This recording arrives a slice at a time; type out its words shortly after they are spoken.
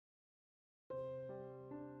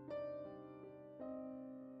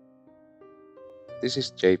This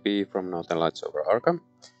is JP from Northern Lights over Arkham.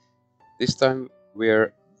 This time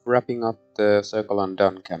we're wrapping up the Circle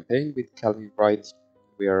Undone campaign with Wright.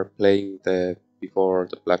 We are playing the Before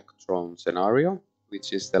the Black Throne scenario,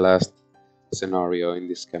 which is the last scenario in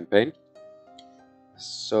this campaign.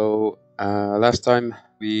 So last time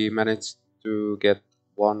we managed to get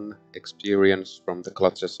 1 experience from the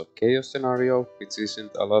Clutches of Chaos scenario, which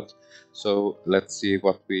isn't a lot. So let's see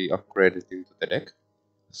what we upgraded into the deck.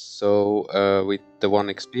 So with the 1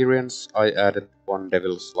 experience, I added 1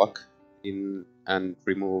 Devil's Luck in and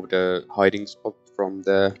removed a hiding spot from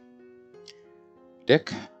the deck.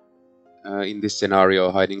 In this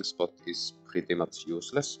scenario, hiding spot is pretty much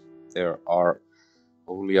useless. There are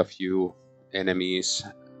only a few enemies,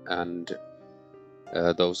 and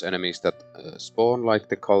those enemies that spawn like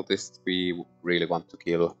the cultists we really want to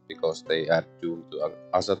kill because they add doom to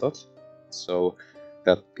Azathoth. So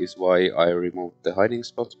that is why I removed the hiding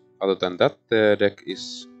spot. Other than that, the deck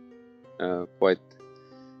is quite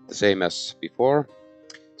the same as before.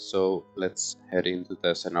 So let's head into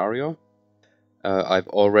the scenario. I've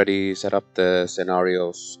already set up the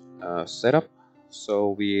scenario's setup.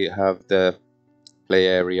 So we have the play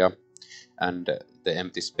area, and the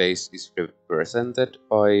empty space is represented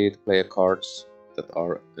by the player cards that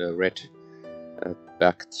are red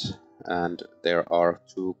backed, and there are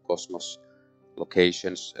 2 Cosmos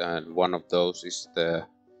locations, and one of those is the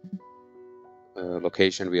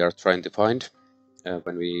location we are trying to find.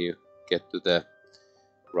 When we get to the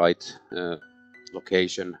right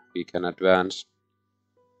location, we can advance.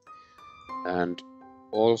 And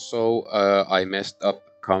also I messed up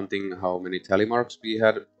counting how many tally marks we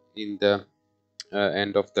had in the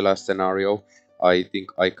end of the last scenario. I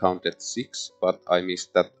think I counted 6, but I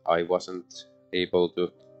missed that I wasn't able to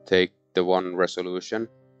take the 1 resolution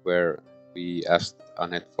where we asked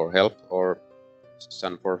Annette for help or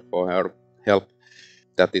Sanford for her help.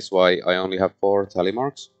 That is why I only have 4 tally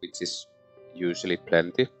marks, which is usually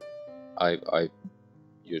plenty. I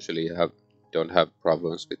usually don't have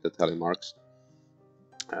problems with the tally marks,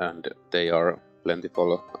 and they are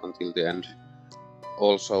plentiful until the end.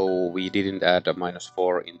 Also, we didn't add a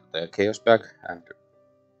 -4 into the chaos bag, and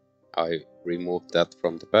I removed that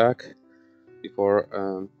from the bag before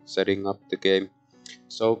setting up the game.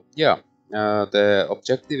 So yeah, the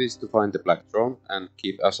objective is to find the Black Throne and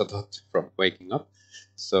keep Azathoth from waking up.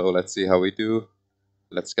 So let's see how we do.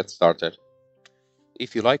 Let's get started.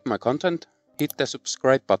 If you like my content, hit the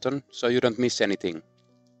subscribe button so you don't miss anything.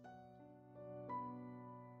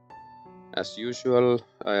 As usual,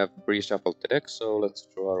 I have pre-shuffled the deck, so let's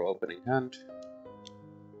draw our opening hand.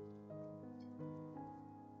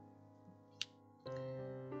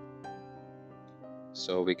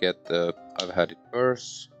 So we get I've had it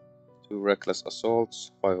first, 2 Reckless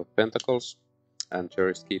Assaults, 5 of Pentacles, and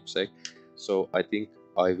Cherished Keepsake. So I think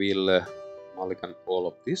I will mulligan all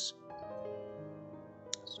of this.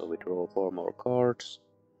 So we draw 4 more cards.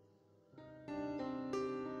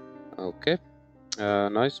 Okay,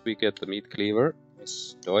 nice, we get the Meat Cleaver,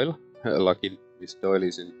 Miss Doyle. Lucky Miss Doyle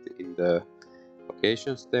is in the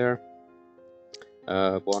locations there.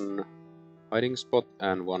 1 hiding spot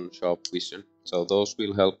and 1 sharp vision. So those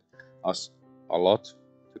will help us a lot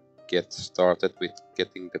to get started with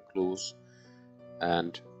getting the clues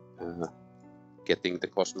and getting the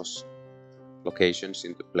Cosmos locations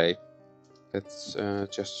into play. Let's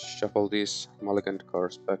just shuffle these mulliganed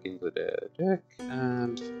cards back into the deck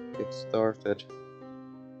and get started.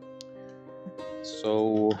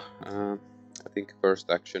 So I think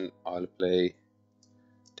first action I'll play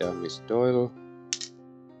down Miss Doyle.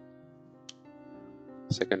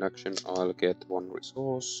 Second action I'll get 1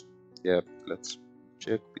 resource. Yeah, let's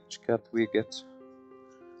check which cat we get.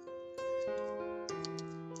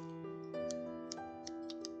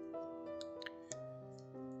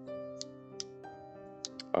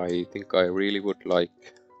 I think I really would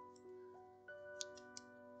like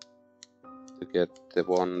to get the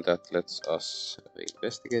one that lets us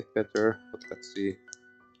investigate better, but let's see.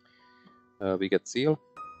 We get Seal.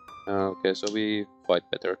 Okay, so we fight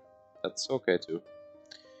better. That's okay too.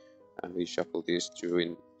 And we shuffle these 2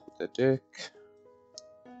 into the deck.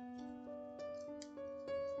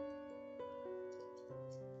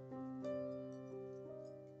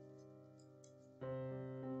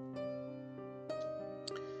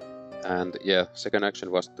 And yeah, second action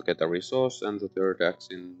was to get a resource, and the third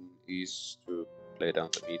action is to play down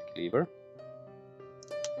the Meat Cleaver.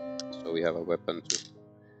 So we have a weapon to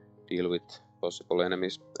deal with possible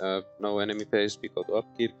enemies. No enemy phase, we go to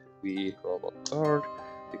upkeep, we draw 1 card,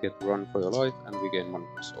 we get Run for Your Life, and we gain 1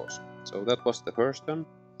 resource. So that was the first turn.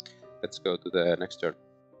 Let's go to the next turn.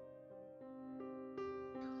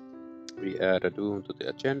 We add a doom to the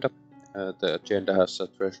agenda. The agenda has a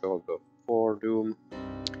threshold of 4 doom.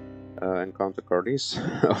 Encounter card is,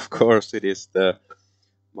 of course, it is the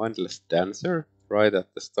Mindless Dancer right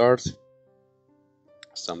at the start.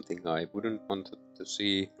 Something I wouldn't want to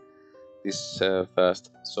see this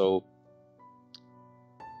fast. So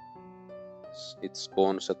it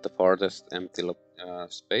spawns at the farthest empty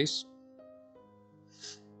space.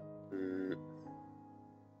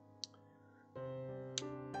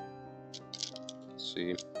 Let's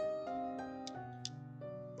see.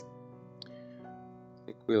 I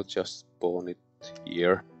think we'll just spawn it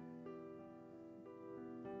here.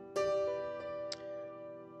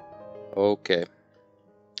 Okay.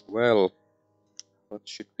 Well, what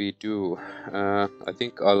should we do? I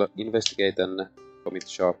think I'll investigate and commit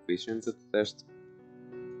sharp vision to the test.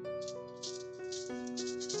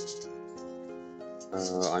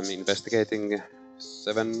 I'm investigating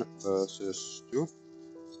 7 versus 2,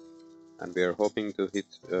 and we are hoping to hit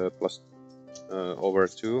plus over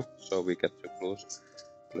 2, so we get 2 clues.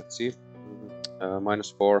 Let's see.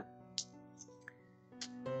 -4.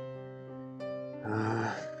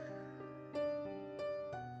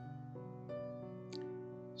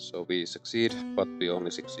 So we succeed, but we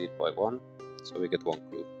only succeed by 1, so we get 1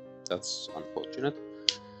 clue. That's unfortunate.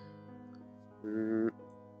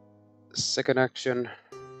 Second action.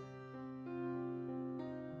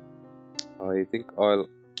 I think I'll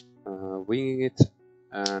wing it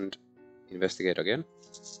and investigate again.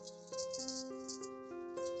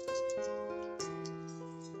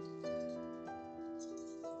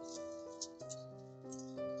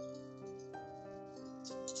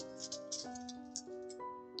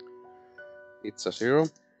 It's a 0,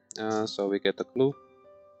 so we get a clue.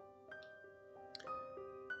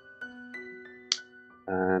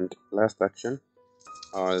 And last action,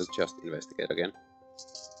 I'll just investigate again.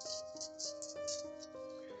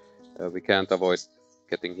 We can't avoid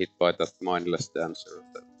getting hit by that Mindless Dancer,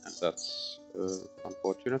 and that's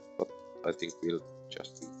unfortunate, but I think we'll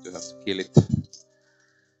just need to have to kill it.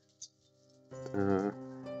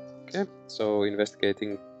 Okay, so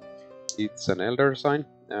investigating, it's an Elder Sign,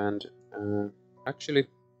 and actually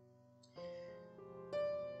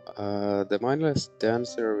the Mindless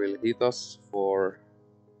Dancer will hit us for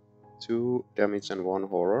 2 damage and 1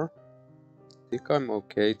 horror. I think I'm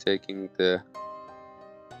okay taking the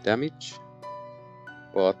damage,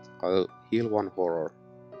 but I'll heal 1 horror.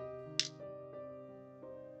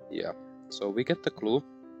 Yeah, so we get the clue,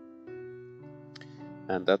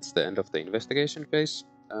 and that's the end of the investigation phase.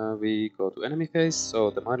 We go to enemy phase, so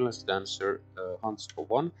the Mindless Dancer hunts for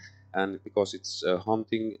 1, and because it's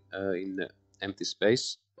hunting in empty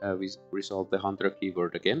space, we resolve the hunter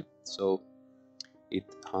keyword again, so it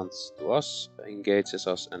hunts to us, engages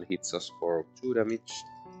us, and hits us for 2 damage,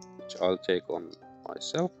 which I'll take on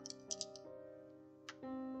myself,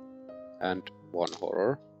 and 1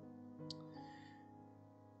 horror.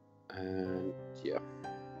 And yeah,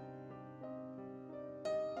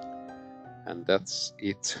 and that's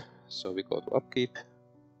it. So we go to upkeep,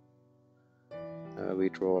 we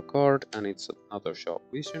draw a card, and it's another sharp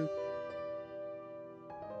vision.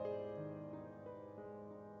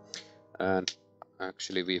 And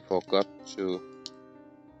actually we forgot to...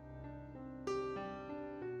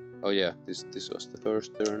 Oh yeah, this was the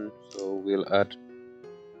first turn, so we'll add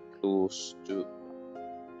clues to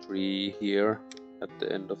 3 here at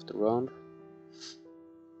the end of the round.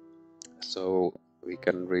 So we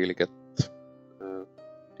can really get a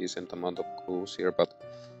decent amount of clues here, but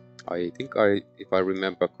I think if I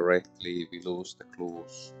remember correctly, we lose the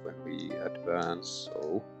clues when we advance,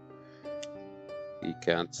 so we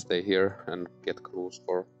can't stay here and get clues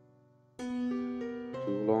for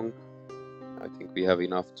too long. I think we have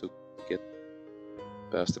enough to get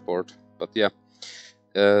past the board, but yeah,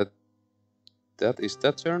 that is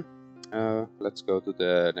that turn. Let's go to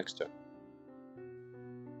the next turn.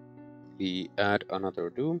 We add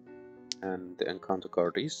another Doom, and the encounter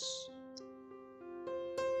card is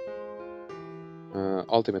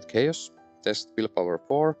Ultimate Chaos. Test Willpower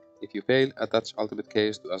 4. If you fail, attach Ultimate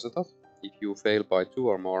Chaos to Azathoth. If you fail by 2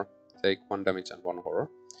 or more, take 1 damage and 1 horror.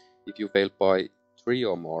 If you fail by 3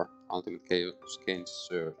 or more, Ultimate Chaos gains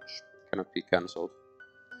Surge. Cannot be cancelled.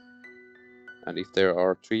 And if there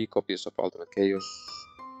are 3 copies of Ultimate Chaos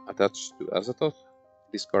attached to Azathoth,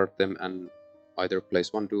 discard them and either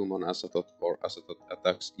place 1 Doom on Azathoth, or Azathoth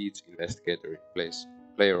attacks each investigator in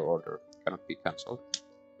player order. Cannot be cancelled.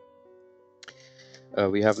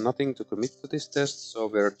 We have nothing to commit to this test, so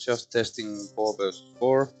we're just testing 4 versus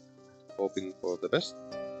 4, hoping for the best.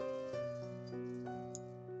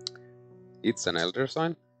 It's an Elder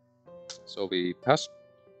Sign, so we pass.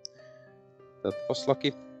 That was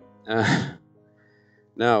lucky.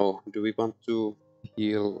 Now, do we want to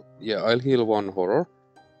heal? Yeah, I'll heal one horror,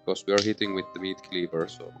 because we are hitting with the meat cleaver,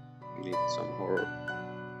 so we need some horror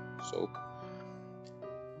soak.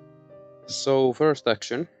 So first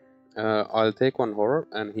action, I'll take one horror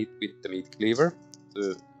and hit with the meat cleaver.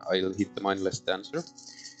 I'll hit the mindless dancer.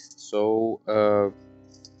 So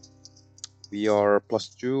we are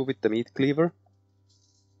 +2 with the meat cleaver,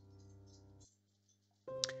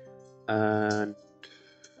 and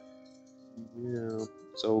yeah,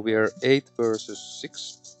 so we are 8 versus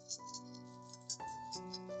 6.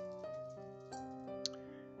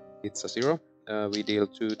 It's a 0. We deal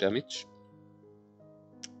 2 damage,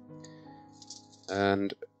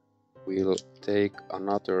 and we'll take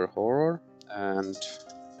another horror and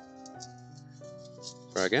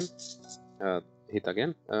try again. Hit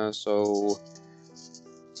again. So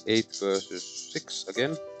 8 versus 6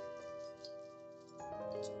 again.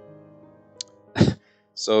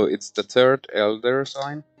 So it's the third elder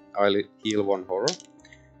sign. I'll heal one horror,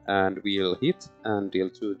 and we'll hit and deal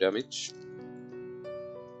 2 damage.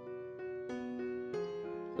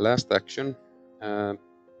 Last action.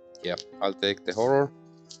 Yeah, I'll take the horror.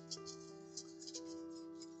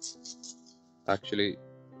 Actually,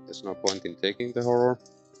 there's no point in taking the horror.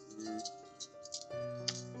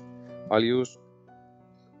 I'll use...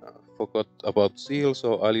 forgot about seal,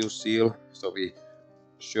 so I'll use seal, so we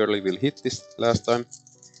surely will hit this last time.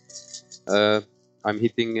 I'm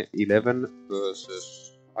hitting 11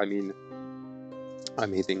 versus...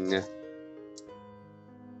 I'm hitting...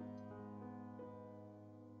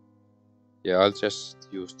 yeah, I'll just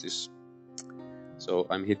use this. So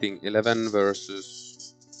I'm hitting 11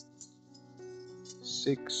 versus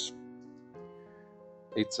 6.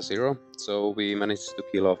 It's a 0, so we managed to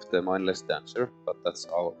kill off the mindless dancer, but that's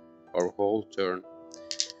our whole turn.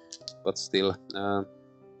 But still,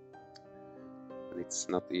 it's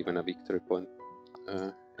not even a victory point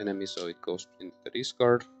enemy, so it goes into the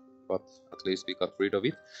discard, but at least we got rid of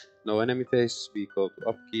it. No enemy phase, we go to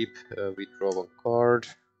upkeep, we draw 1 card,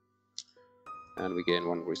 and we gain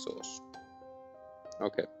 1 resource.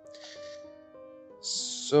 Okay,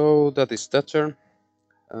 so that is that turn.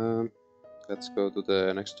 Let's go to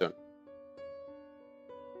the next turn.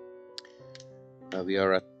 We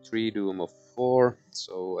are at 3 doom of 4,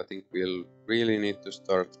 so I think we'll really need to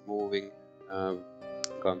start moving.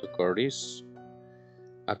 Counter card is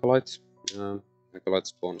Acolyte. Acolyte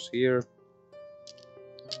spawns here.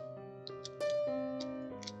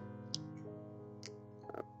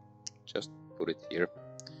 Just put it here.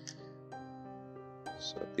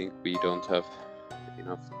 So I think we don't have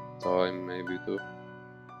enough time maybe to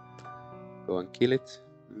go and kill it.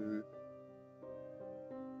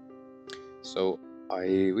 So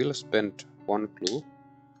I will spend 1 clue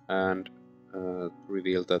and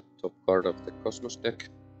reveal the top card of the Cosmos deck.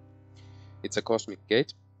 It's a Cosmic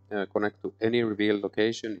Gate. Connect to any revealed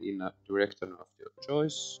location in a direction of your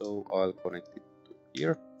choice. So I'll connect it to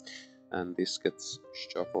here, and this gets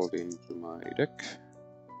shuffled into my deck.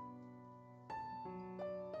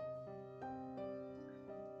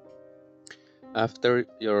 After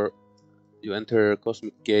you enter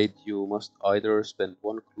Cosmic Gate, you must either spend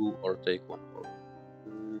 1 clue or take 1 horror.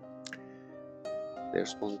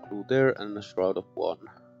 There's 1 clue there and a Shroud of 1.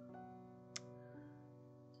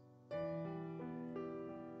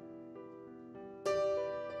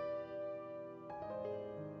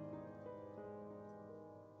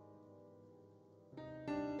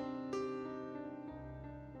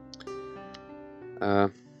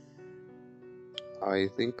 I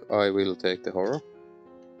think I will take the horror.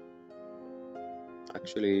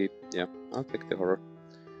 Actually, yeah, I'll take the horror.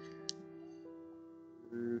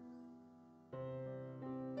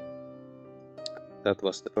 That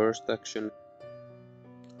was the first action.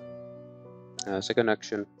 Second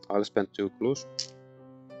action, I'll spend 2 clues.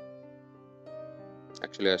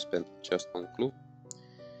 Actually, I spent just 1 clue.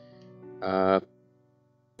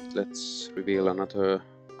 Let's reveal another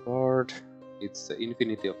card. It's the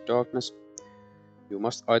Infinity of Darkness. You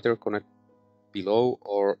must either connect below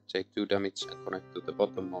or take 2 damage and connect to the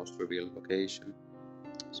bottommost revealed location.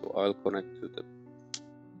 So I'll connect to the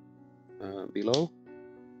below.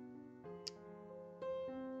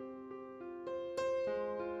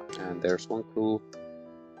 And there's 1 clue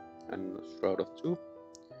and a Shroud of 2.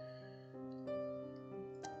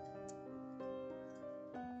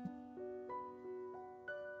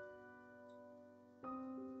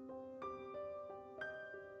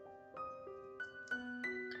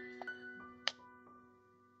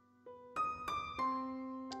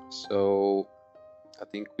 So I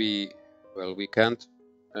think we can't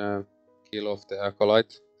kill off the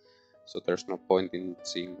Acolyte, so there's no point in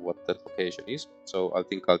seeing what that location is. So I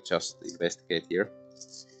think I'll just investigate here.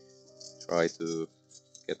 Try to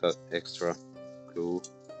get an extra clue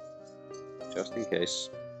just in case.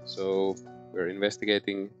 So we're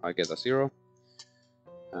investigating, I get a 0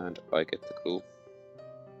 and I get the clue.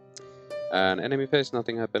 And enemy phase,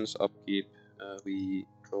 nothing happens. Upkeep, we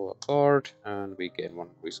draw a card and we gain 1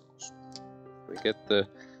 resource. We get the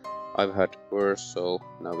I've had worse, so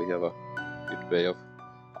now we have a good way of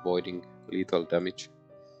avoiding lethal damage.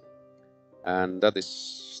 And that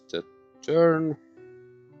is the turn.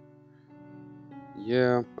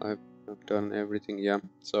 Yeah, I've done everything, yeah.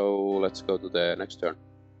 So let's go to the next turn.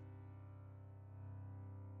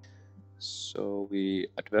 So we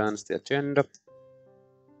advance the agenda.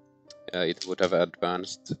 It would have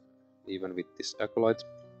advanced even with this acolyte.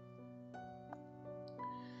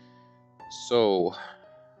 So,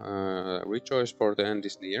 rejoice, for the end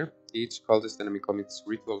is near. Each cultist enemy commits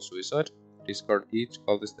ritual suicide. Discard each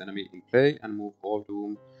cultist enemy in play and move all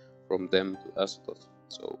doom from them to Azathoth.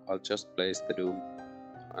 So I'll just place the doom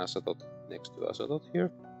Azathoth next to Azathoth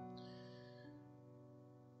here.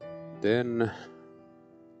 Then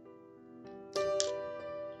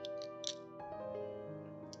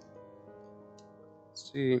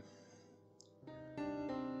let's see.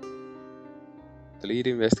 The lead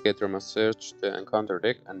investigator must search the encounter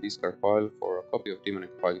deck and discard file for a copy of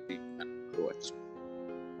Demonic Fighting and draw it.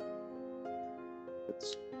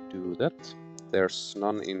 Let's do that. There's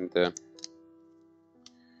none in the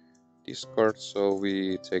discard, so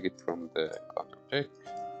we take it from the encounter deck.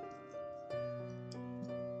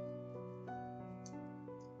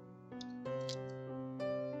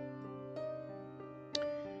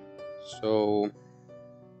 So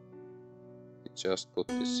we just put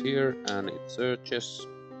this here and it searches.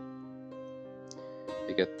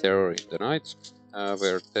 We get Terror in the Night.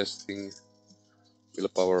 We're testing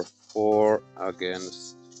willpower 4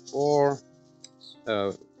 against 4.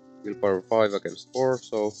 Willpower 5 against 4,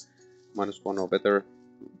 so -1 or better.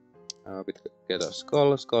 We get a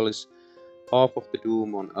skull. Skull is half of the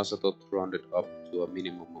doom on Azathoth rounded up to a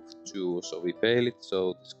minimum of 2, so we fail it,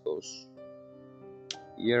 so this goes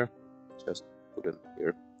here. Just put it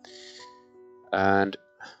here. And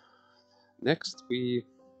next we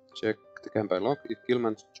check the campaign log. If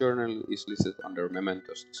Killman's journal is listed under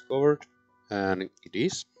mementos discovered, and it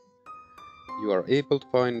is, you are able to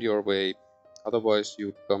find your way. Otherwise,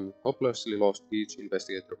 you become hopelessly lost. Each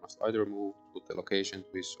investigator must either move to the location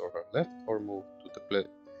to his or her left, or move to the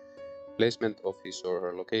placement of his or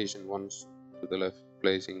her location once to the left,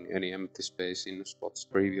 placing any empty space in spots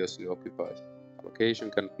previously occupied. The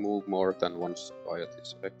location can't move more than once via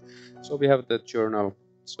this effect. So we have the journal,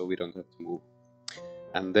 so we don't have to move.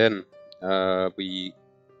 And then we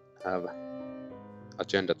have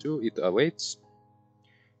agenda 2, it awaits.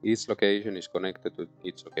 Each location is connected to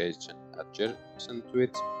each location adjacent to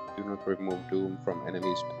it. Do not remove doom from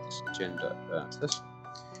enemies when this agenda advances.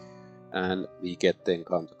 And we get the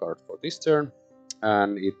encounter card for this turn,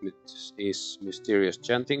 and it is Mysterious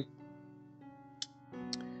Chanting.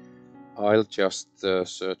 I'll just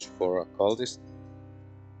search for a cultist.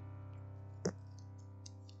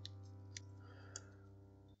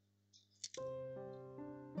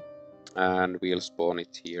 And we'll spawn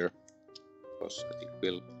it here, because I think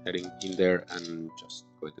we'll heading in there and just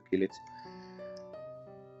going to kill it.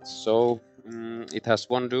 So it has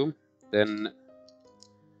 1 doom, then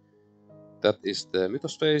that is the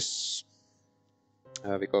mythos phase.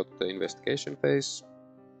 We got the investigation phase.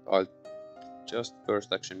 I'll just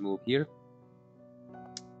first action move here.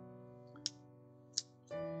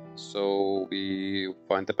 So we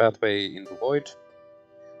find the pathway in the void.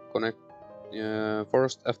 Connect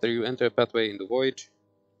first, after you enter a pathway in the void,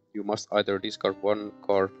 you must either discard 1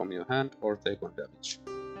 card from your hand or take 1 damage.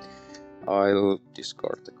 I'll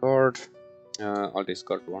discard the card. I'll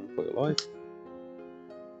discard 1 for your life.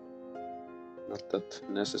 Not that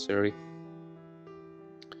necessary.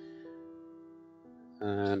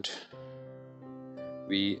 And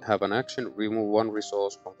we have an action, remove 1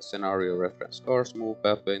 resource from the scenario reference cards, move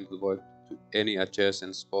pathway into the void to any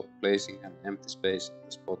adjacent spot, placing an empty space in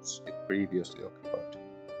the spots it previously occupied.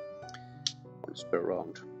 Once per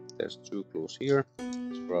round. There's 2 clues here,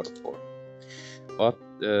 it's out of 4. But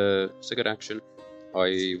second action,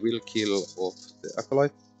 I will kill off the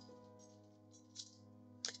acolyte.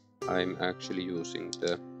 I'm actually using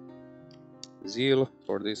the zeal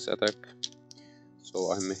for this attack,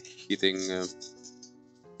 so I'm hitting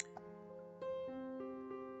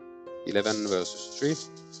 11 versus 3.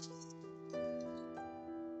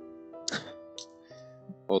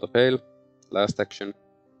 Auto fail. Last action,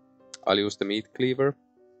 I'll use the meat cleaver.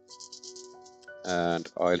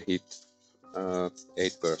 and I'll hit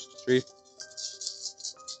 8 burst 3.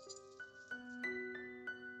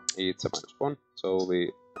 It's a -1, so we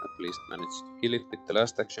at least managed to kill it with the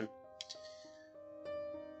last action.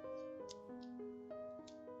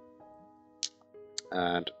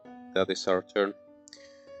 And that is our turn.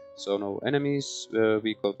 So no enemies,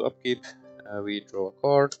 we go to upkeep, we draw a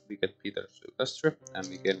card, we get Peter Sylvester, and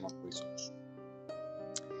we gain 1 resource.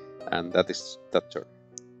 And that is that turn.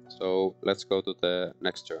 So let's go to the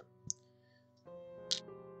next turn.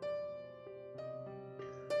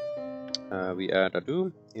 We add a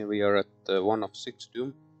Doom. Here we are at 1 of 6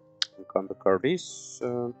 Doom. Encounter card is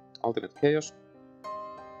Ultimate Chaos.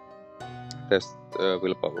 Test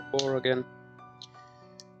Willpower 4 again.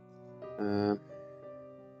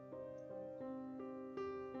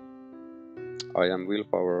 I am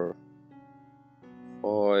Willpower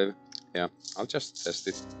 5. Yeah, I'll just test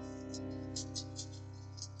it.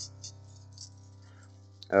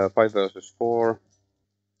 5 versus 4.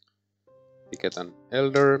 We get an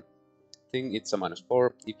Elder thing, it's a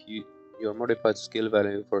 -4. If your modified skill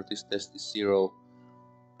value for this test is 0,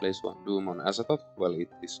 place 1 Doom on Azathoth. Well, it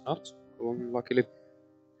is not, luckily.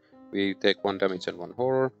 We take 1 damage and 1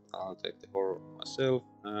 horror. I'll take the horror myself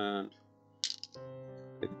and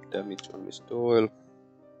take damage on Miss Doyle.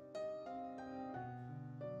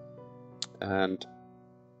 And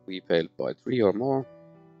we failed by 3 or more.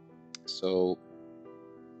 So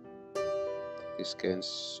this gains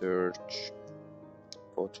Surge,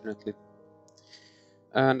 fortunately.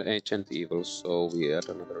 And Ancient Evil, so we add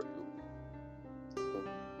another 2. So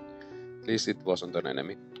at least it wasn't an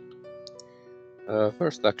enemy.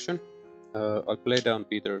 First action, I'll play down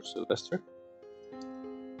Peter Sylvester.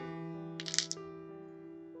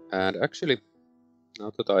 And actually,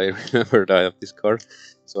 now that I remembered I have this card,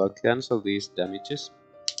 so I'll cancel these damages.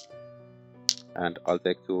 And I'll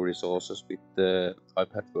take 2 resources with the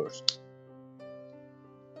iPad first.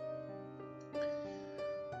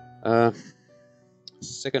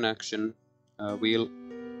 Second action, we'll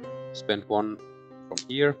spend 1 from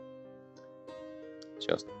here.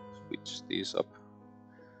 Just switch these up.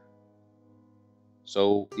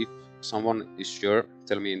 So if someone is sure,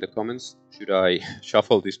 tell me in the comments, should I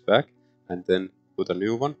shuffle this back and then put a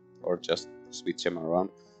new one, or just switch them around?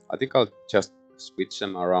 I think I'll just switch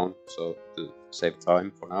them around so to save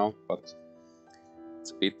time for now, but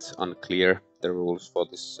it's a bit unclear, the rules for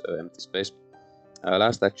this empty space.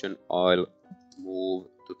 Last action, I'll move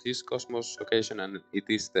to this Cosmos location, and it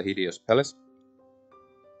is the Hideous Palace.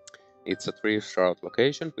 It's a 3-throught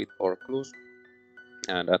location with 4 clues,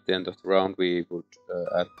 and at the end of the round we would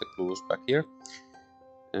add the clues back here.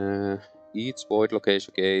 Each void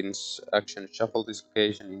location gains action, shuffle this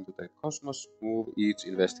location into the Cosmos, move each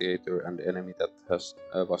investigator and enemy that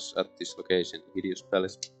was at this location to Hideous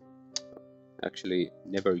Palace. Actually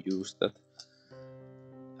never used that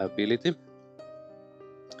ability.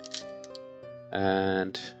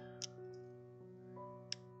 And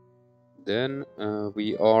then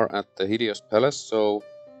we are at the Hideous Palace, so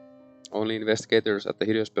only investigators at the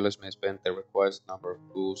Hideous Palace may spend the required number of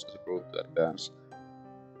clues as a group to advance.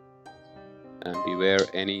 And beware,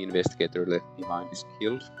 any investigator left behind is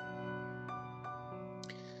killed.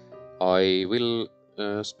 I will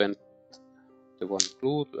spend the 1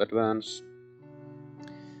 clue to advance.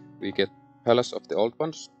 We get Palace of the Old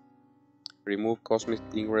Ones. Remove Cosmic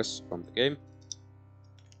Ingress from the game.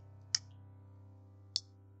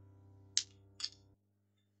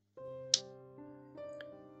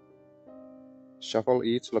 Shuffle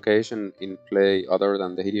each location in play other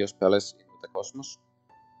than the Hideous Palace into the Cosmos.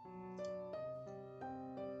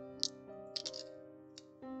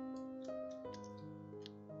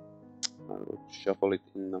 I will shuffle it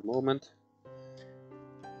in a moment.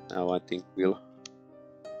 Now I think we'll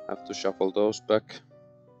have to shuffle those back.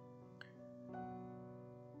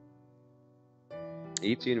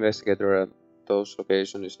 Each investigator at those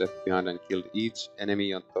locations is left behind and killed. Each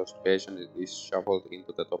enemy on those locations is shuffled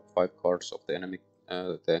into the top 5 cards of the enemy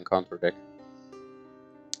the encounter deck.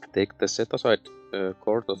 Take the set aside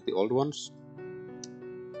card of the Old Ones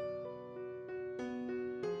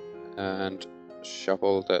and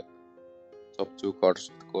shuffle the top 2 cards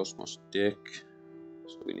of the Cosmos deck.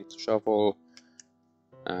 So we need to shuffle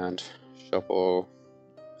and shuffle,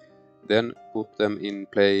 then put them in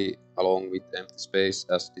play along with empty space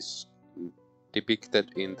as this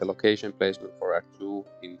depicted in the location placement for Act 2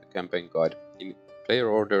 in the campaign guide. In player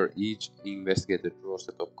order, each investigator draws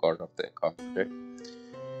the top card of the encounter deck.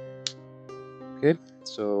 Okay,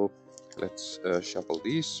 so let's shuffle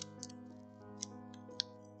these.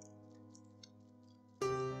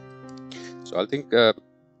 So I think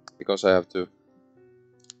because I have to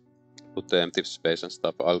put the empty space and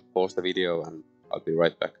stuff. I'll pause the video and I'll be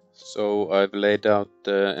right back. So I've laid out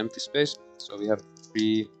the empty space. So we have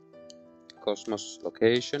 3 Cosmos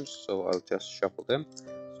locations, so I'll just shuffle them.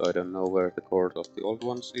 So I don't know where the cord of the old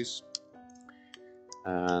ones is.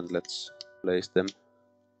 And let's place them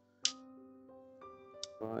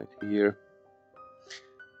right here.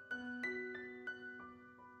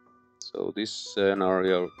 So this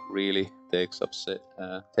scenario really takes up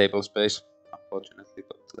table space, unfortunately,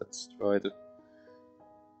 but let's try to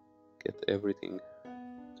get everything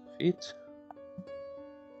to fit.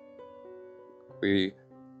 We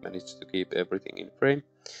managed to keep everything in frame.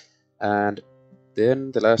 And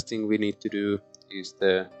then the last thing we need to do is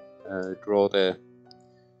draw the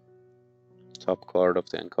top card of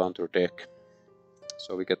the encounter deck.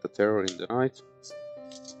 So we get the Terror in the Night.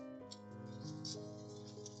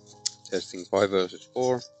 Testing 5 versus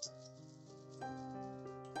 4.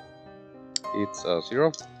 It's a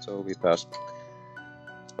 0, so we pass.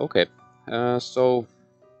 Okay, so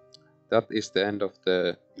that is the end of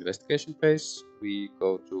the investigation phase. We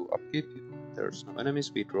go to upkeep. If there's no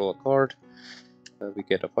enemies, we draw a card. We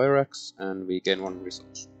get a fire axe and we gain 1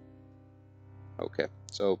 resource. Okay,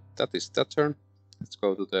 so that is that turn. Let's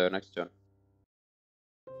go to the next turn.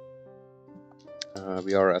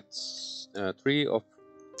 We are at 3 of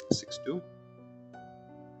 6-2.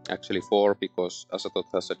 Actually 4 because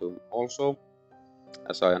Azathoth has a Doom also.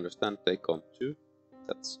 As I understand, they count 2.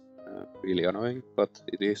 That's really annoying, but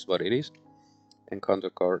it is what it is. Encounter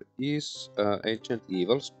card is Ancient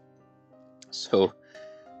Evils. So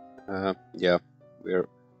yeah, we're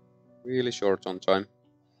really short on time.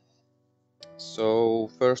 So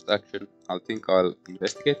first action, I think I'll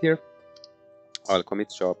investigate here. I'll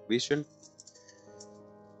commit Sharp Vision.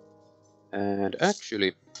 And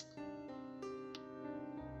actually,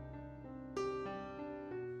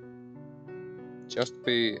 just to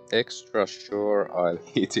be extra sure I'll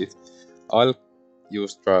hit it, I'll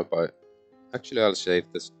use Trial by... Actually, I'll save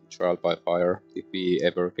this Trial by Fire if we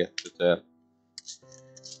ever get to the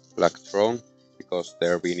Black Throne, because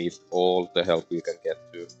there we need all the help we can get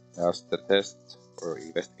to pass the test for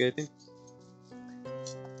investigating.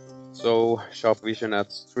 So, Sharp Vision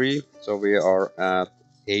at 3, so we are at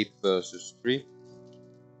 8 versus 3.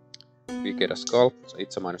 We get a Skull, so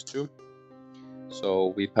it's a -2.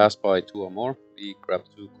 So we pass by 2 or more. We grab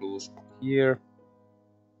 2 clues from here.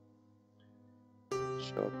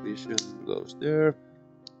 Sharp Vision goes there.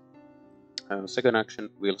 Second action,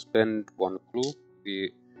 we'll spend 1 clue.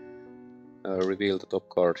 We reveal the top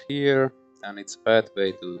card here, and it's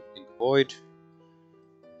pathway to in void.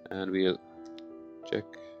 And we'll check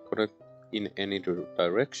correct in any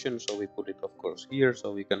direction. So we put it, of course, here,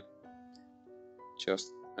 so we can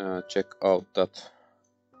just check out that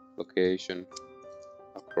location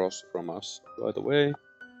across from us right away.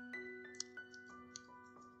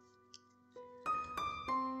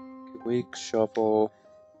 Quick shuffle.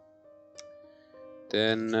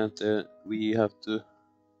 Then we have to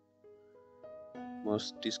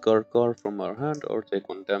must discard card from our hand or take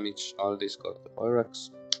 1 damage. I'll discard the fire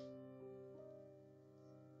axe.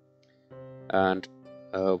 And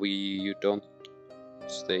you don't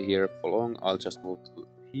stay here for long. I'll just move to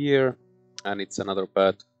here, and it's another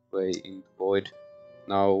pathway in the void.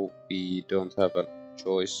 Now we don't have a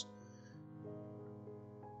choice.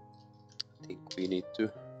 I think we need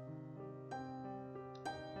to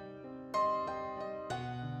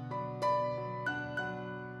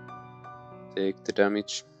take the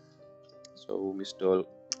damage. So Miss Doyle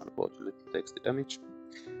unfortunately takes the damage,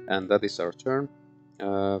 and that is our turn.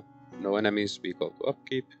 No enemies, we go to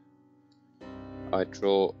upkeep. I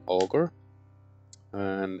draw Ogre,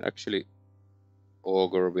 and actually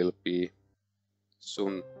Ogre will be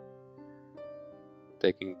soon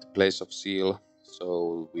taking the place of Seal,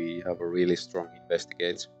 so we have a really strong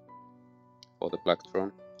investigate for the Black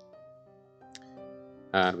Throne,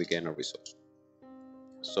 and we gain a resource.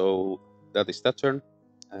 So that is that turn.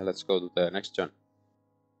 Let's go to the next turn.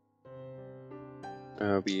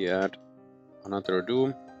 We add another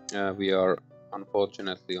Doom. We are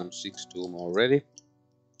unfortunately on 6 Doom already,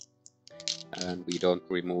 and we don't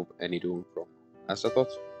remove any Doom from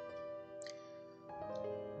Azathoth.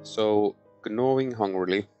 So, gnawing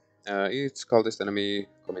hungrily, each cultist enemy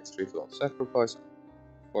commits ritual sacrifice.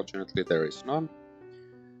 Fortunately, there is none.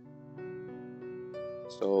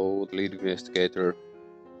 So, the lead investigator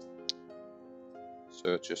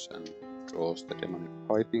searches and draws the demonic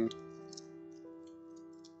piping.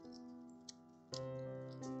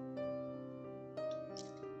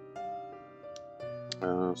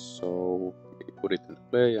 So we put it in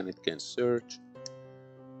play and it can search.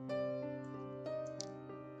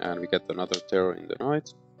 And we get another Terror in the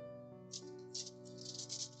Night.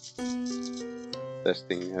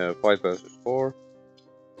 Testing 5 versus 4.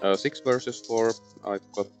 6 versus 4. I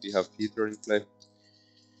forgot we have Peter in play.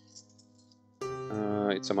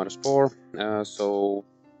 It's a -4, so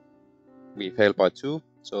we fail by 2.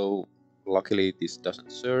 So luckily this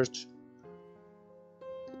doesn't surge.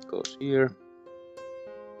 It goes here,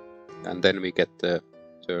 and then we get the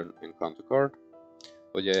turn encounter card.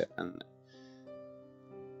 Oh yeah, and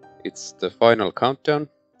it's the final countdown.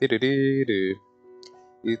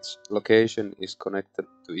 Each location is connected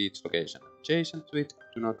to each location adjacent to it.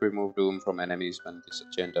 Do not remove doom from enemies when this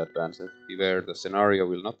agenda advances. Beware, the scenario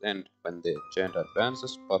will not end when the agenda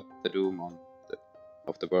advances, but the doom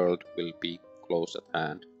of the world will be close at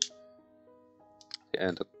hand.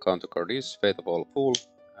 And the counter card is Fate of All Fool.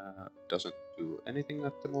 Doesn't do anything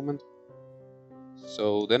at the moment.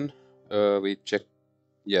 So then we check.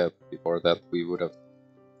 Yeah, before that we would have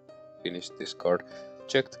finished this card.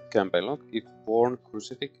 Checked campaign log. If Worn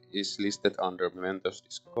Crucifix is listed under Mementos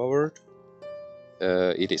Discovered,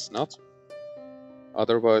 it is not.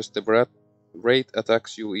 Otherwise, the Wright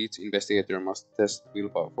attacks you. Each investigator must test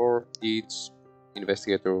willpower 4. Each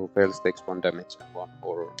investigator who fails takes 1 damage and 1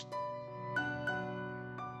 horror.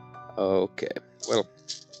 Okay, well,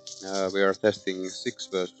 we are testing 6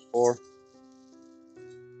 versus 4.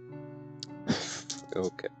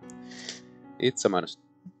 Okay, it's a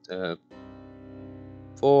 -4,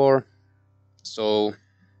 so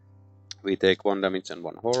we take 1 damage and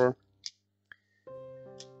 1 horror.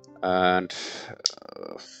 And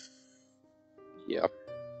yeah,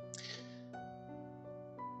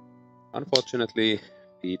 unfortunately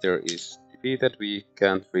Peter is defeated. We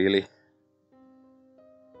can't really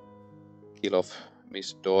kill off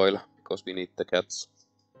Miss Doyle because we need the cats.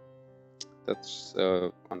 That's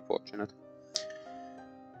unfortunate.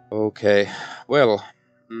 Okay, well,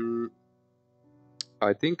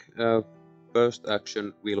 I think first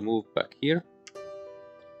action we'll move back here,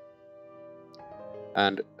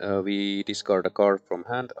 and we discard a card from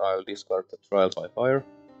hand. I'll discard the Trial by Fire,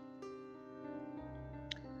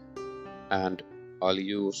 and I'll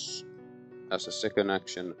use as a second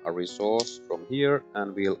action a resource from here,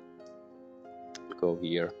 and we'll go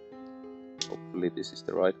here. Hopefully this is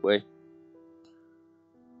the right way.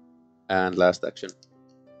 And last action.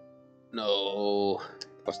 No,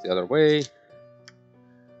 it was the other way.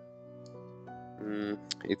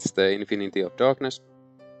 It's the Infinity of Darkness.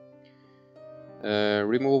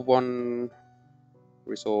 Remove 1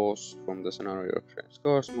 resource from the scenario of Strange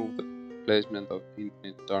Scars. Move the placement of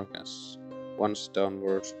Infinite Darkness once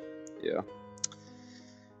downwards. Yeah,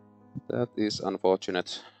 that is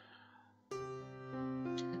unfortunate.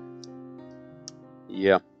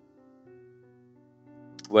 Yeah.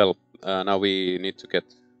 Well, now we need to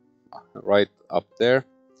get right up there.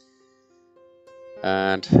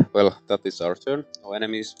 And, well, that is our turn. No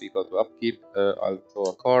enemies, we go to upkeep. I'll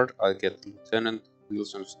draw a card. I'll get Lieutenant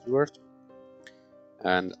Wilson Stewart.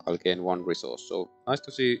 And I'll gain 1 resource. So, nice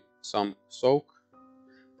to see some soak.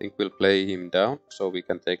 I think we'll play him down, so we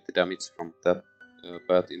can take the damage from that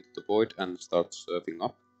path into the void and start surfing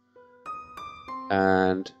up.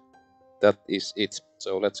 And that is it.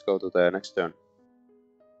 So let's go to the next turn.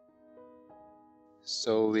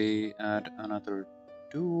 So we add another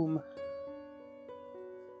Doom.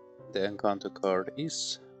 The encounter card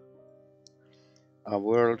is A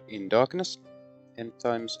World in Darkness. End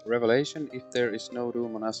times Revelation. If there is no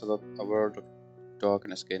Doom on Azathoth, a World of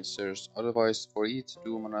Darkness gains surge. Otherwise, for each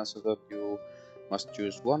Doom on Azathoth, you must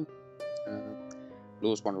choose 1.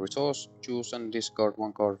 Lose 1 resource. Choose and discard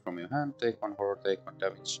 1 card from your hand. Take 1 horror, take 1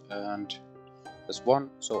 damage. And that's 1,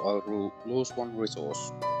 so I'll lose 1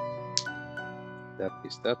 resource. That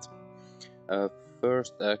is that.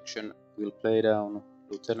 First action, we'll play down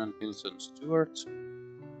Lieutenant Wilson Stewart.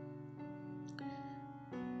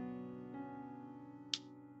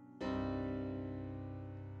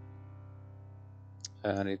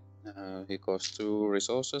 And he costs 2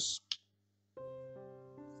 resources.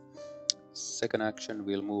 Second action,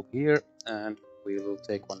 we'll move here and we will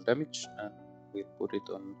take 1 damage and we'll put it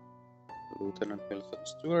on Lieutenant Wilson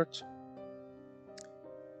Stewart.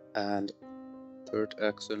 And third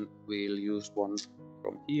action, we'll use 1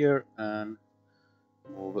 from here and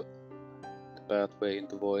move the pathway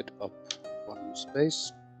into void up 1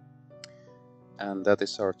 space. And that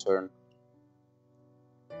is our turn.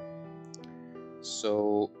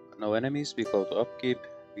 So, no enemies, we go to upkeep,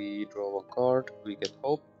 we draw 1 card, we get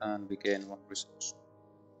hope, and we gain 1 resource.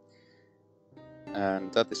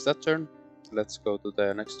 And that is that turn. Let's go to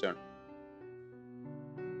the next turn.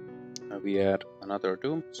 We add another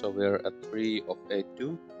Doom, so we're at 3 of 8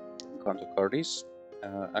 Doom. Encounter card is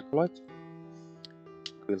Acolyte.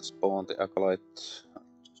 We'll spawn the Acolyte, just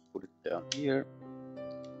put down here,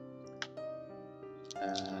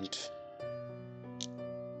 and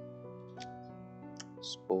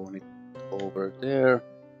spawn it over there.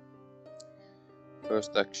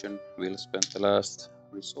 First action, we'll spend the last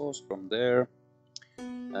resource from there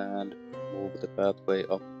and move the pathway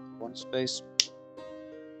up one space.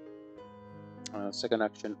 Second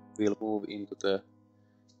action, we'll move into the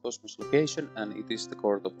Cosmos location, and it is the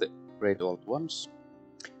court of the Great Old Ones.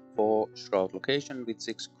 For Shroud location with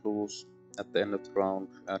 6 clues. At the end of the round,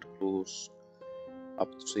 add clues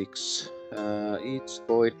up to 6. Each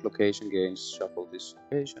void location gains shuffle this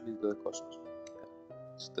location into the Cosmos.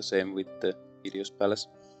 It's the same with the Hideous Palace.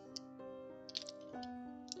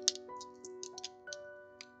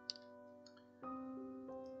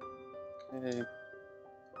 Okay.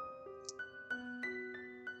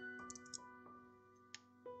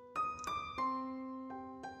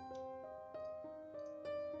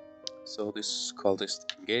 So this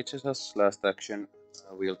cultist engages us. Last action,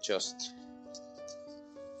 we'll just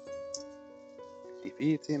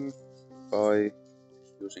defeat him by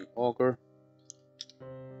using Augur.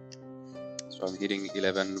 So I'm hitting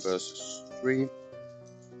 11 versus 3.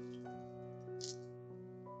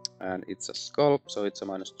 And it's a skull, so it's a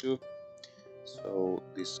 -2. So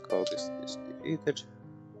this cultist is defeated.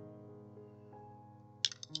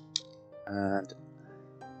 And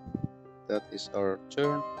that is our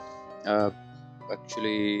turn.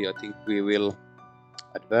 Actually, I think we will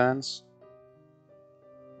advance.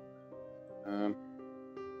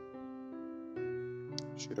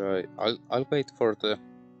 Should I? I'll wait for the,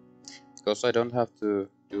 because I don't have to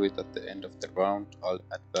do it at the end of the round. I'll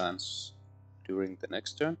advance during the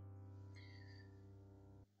next turn.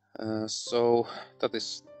 So that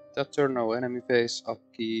is that turn. No enemy phase.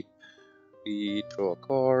 Upkeep. We draw a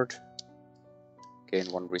card.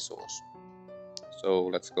 Gain 1 resource. So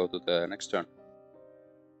let's go to the next turn.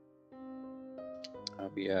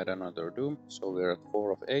 We add another Doom, so we're at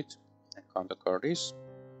 4 of 8. Encounter card is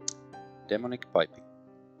Demonic Piping.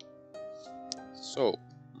 So,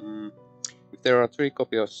 if there are 3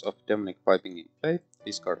 copies of Demonic Piping in play,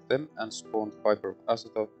 discard them and spawn Piper of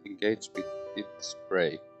Azathoth engage with its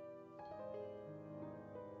prey.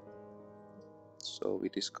 So we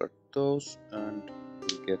discard those and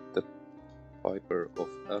we get the Piper of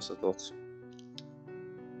Azathoth.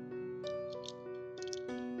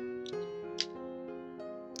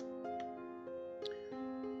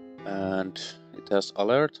 And it has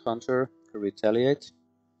Alert, Hunter, Retaliate.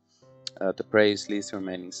 The prey leaves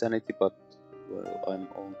remaining sanity, but well, I'm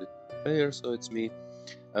only the player, so it's me.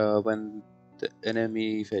 When the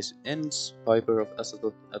enemy phase ends, Piper of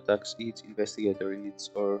Azathoth attacks each investigator in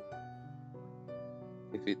its, or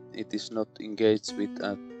if it is not engaged with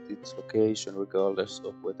at its location, regardless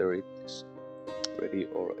of whether it is ready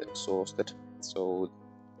or exhausted. So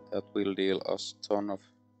that will deal us a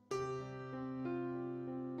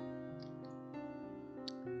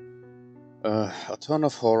ton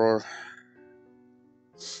of horror.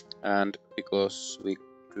 And because we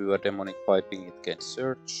do a Demonic Piping, it gains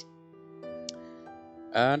Search.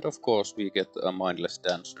 And of course we get a Mindless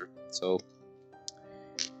Dancer. So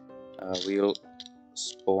we'll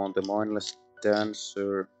spawn the Mindless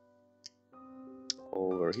Dancer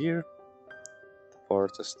over here. The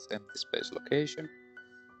farthest empty space location.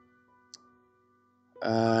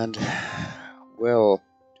 And well,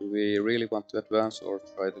 do we really want to advance or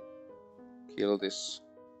try to kill this?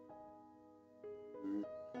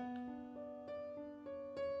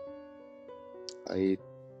 I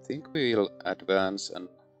think we'll advance and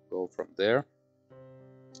go from there.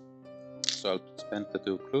 So I'll spend the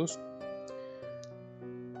 2 clues.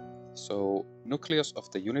 So, Nucleus of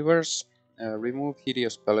the Universe. Remove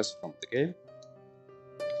Hideous Palace from the game.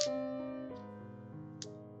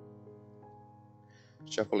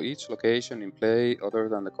 Shuffle each location in play other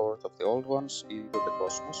than the Court of the Old Ones into the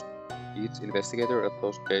Cosmos. Each investigator at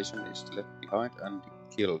those locations is left behind and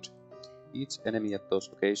killed. Each enemy at those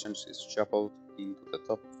locations is shuffled into the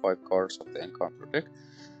top 5 cards of the encounter deck.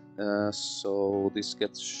 So this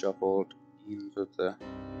gets shuffled into the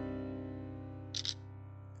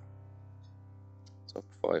top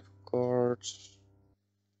 5 cards.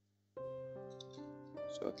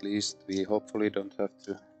 So at least we hopefully don't have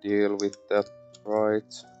to deal with that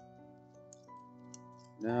right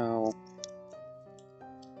now.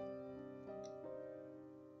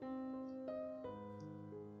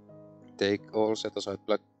 Take all set aside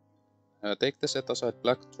black. Take the set aside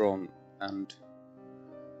black throne and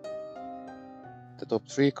the top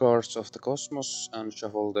 3 cards of the Cosmos and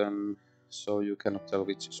shuffle them so you cannot tell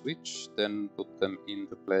which is which. Then put them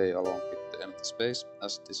into play along with the empty space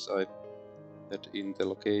as decided in the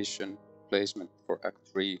location placement for Act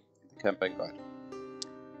 3 in the campaign guide.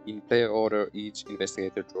 In player order, each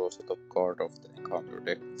investigator draws the top card of the encounter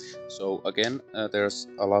deck. So again, there's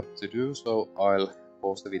a lot to do, so I'll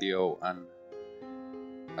pause the video and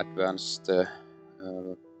advance the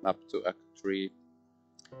map to Act 3.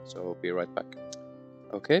 So be right back.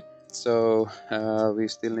 Okay, so we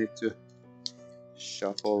still need to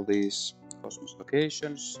shuffle these Cosmos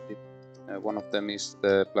locations. One of them is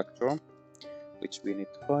the Black Throne, which we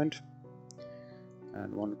need to find.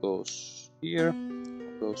 And one goes here,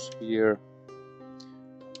 one goes here,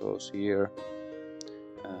 one goes here,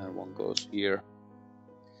 and one goes here.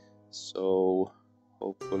 So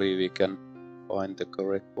hopefully we can find the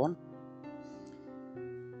correct one.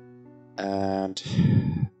 And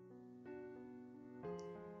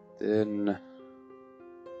then I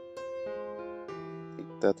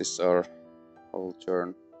think that is our whole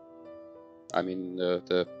turn. I mean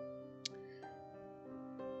that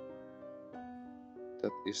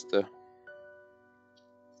is the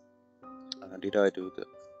did I do the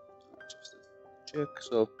just check?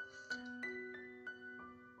 So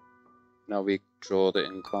now we draw the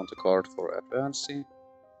encounter card for advancing.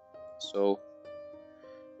 So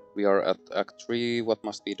we are at Act 3, what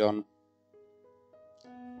must be done?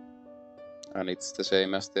 And it's the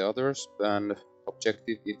same as the others. And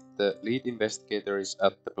objective: if the lead investigator is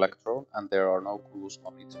at the Black Throne and there are no clues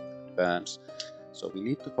on it, advance. So we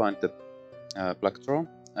need to find the Black Throne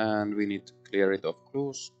and we need to clear it of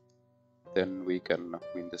clues. Then we can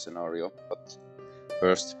win the scenario. But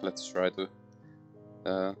first, let's try to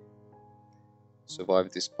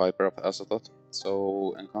survive this Piper of Azathoth.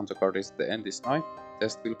 So encounter card is the end is 9.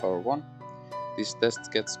 Test willpower 1. This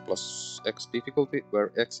test gets +X difficulty,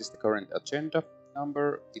 where X is the current agenda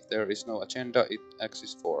number. If there is no agenda, X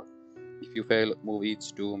is 4. If you fail, move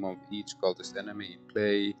each doom of each cultist enemy in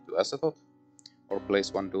play to Azathoth, or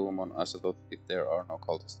place 1 doom on Azathoth if there are no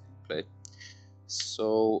cultists in play.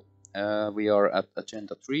 So we are at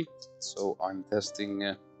agenda 3, so I'm testing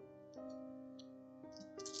let's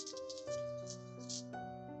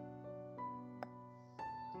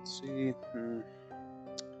see.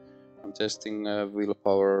 I'm testing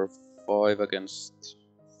willpower 5 against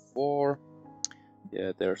 4.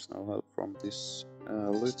 Yeah, there's no help from this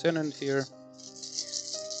lieutenant here.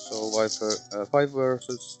 So 5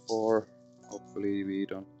 versus 4. Hopefully we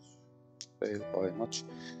don't fail by much.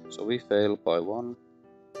 So we fail by 1.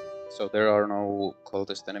 So there are no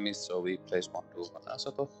cultist enemies, so we place 1 doom on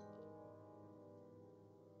Azathoth.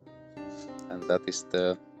 And that is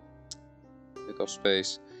the Echo's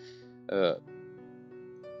phase.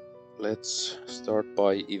 Let's start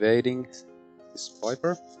by evading this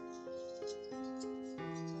Viper.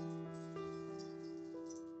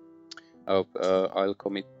 I'll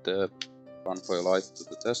commit the run for your life to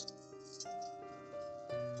the test.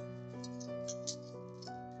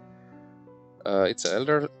 It's an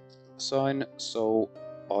Elder sign, so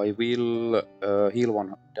I will heal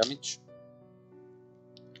 1 damage.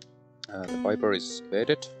 The Viper is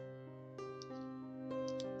evaded.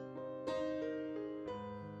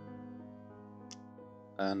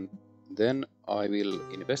 And then I will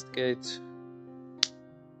investigate.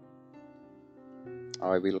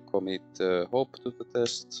 I will commit hope to the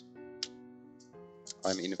test.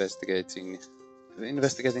 I'm investigating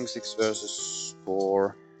 6 versus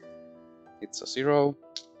 4. It's a 0.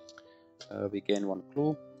 We gain 1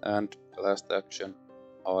 clue, and the last action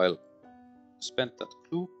I'll spend that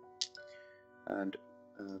clue and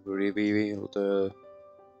reveal the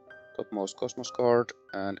topmost Cosmos card,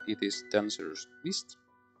 and it is Dancer's Mist.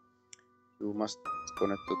 You must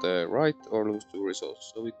connect to the right or lose 2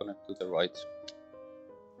 resources. So we connect to the right.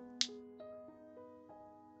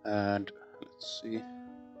 And let's see.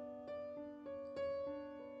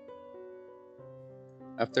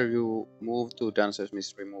 After you move to Dancer's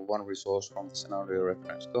Mist, remove 1 resource from the scenario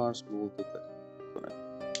reference cards. Move to the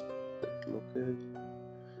connected location.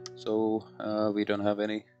 So we don't have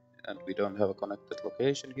any, and we don't have a connected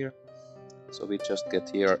location here. So we just get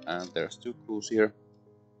here, and there's 2 clues here.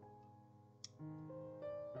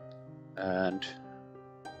 And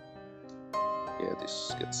yeah,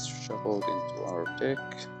 this gets shuffled into our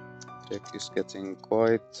deck. Deck is getting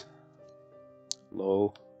quite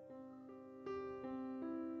low.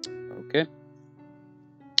 Okay.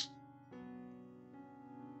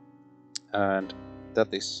 And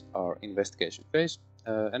that is our investigation phase.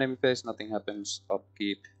 Enemy phase, nothing happens.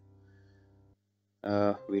 Upkeep.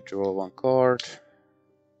 We draw 1 card.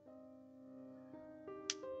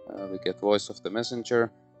 We get Voice of the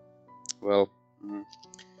Messenger. Well,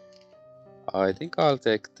 I think I'll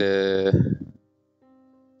take a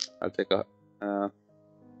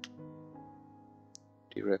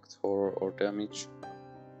direct horror or damage.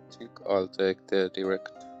 think I'll take the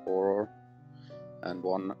direct horror and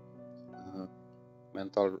one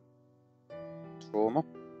mental trauma.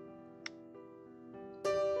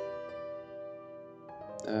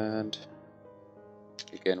 And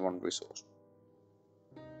we gain one resource.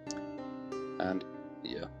 And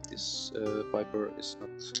yeah, this Viper is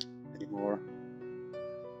not anymore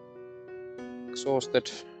exhausted,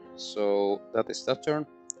 so that is that turn.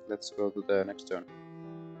 Let's go to the next turn.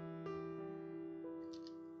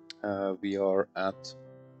 We are at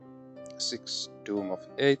 6 Doom of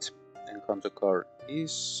 8. Encounter card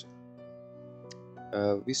is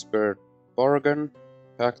Whispered Bargain,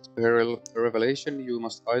 Pact Peril Revelation. You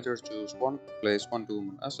must either choose one, place one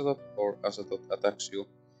Doom on Azathoth, or Azathoth attacks you.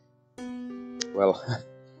 Well, I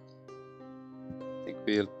think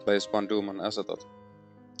we'll place one Doom on Azathoth.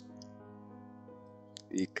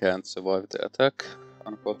 We can't survive the attack,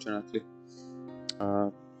 unfortunately.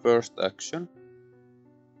 First action,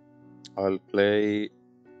 I'll play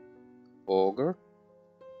Ogre.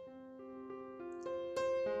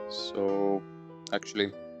 So,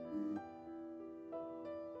 actually,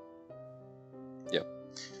 yeah,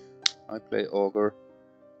 I play Ogre.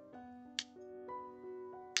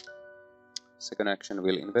 Second action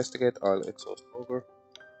will investigate. I'll exhaust Ogre.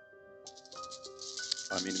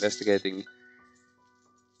 I'm investigating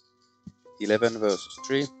 11 versus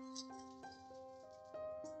 3.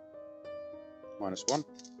 -1.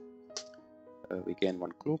 We gain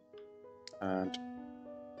 1 clue. And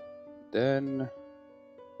then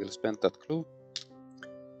we'll spend that clue.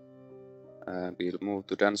 And we'll move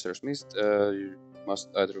to Dancer's Mist. You must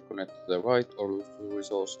either connect to the right or lose 2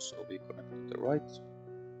 resources, so we connect to the right.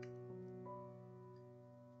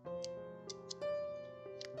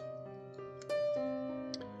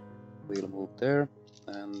 We'll move there,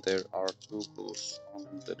 and there are 2 clues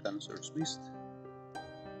on the Dancer's Mist.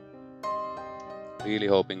 Really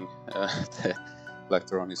hoping the Black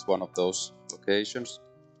Throne is one of those locations.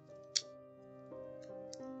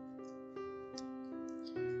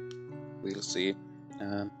 We'll see.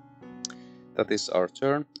 That is our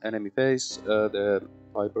turn. Enemy phase. The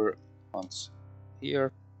Viper hunts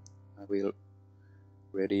here. We'll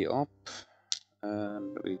ready up,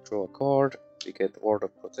 and we draw a card. We get Ward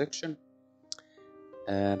of Protection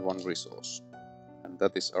and 1 resource, and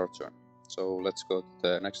that is our turn. So let's go to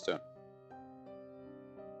the next turn.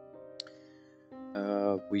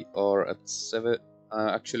 We are at 7.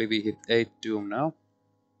 Actually, we hit 8 Doom now,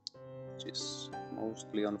 which is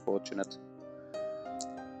mostly unfortunate.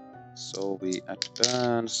 So we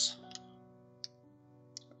advance.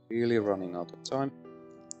 Really running out of time.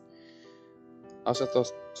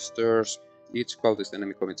 Azathoth stirs. Each cultist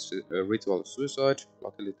enemy commits a ritual suicide.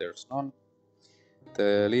 Luckily, there's none.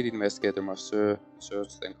 The lead investigator must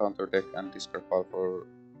search the encounter deck and discard file for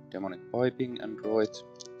demonic piping and draw it.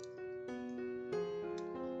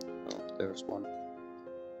 Oh, there's one.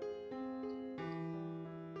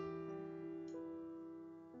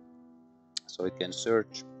 So it can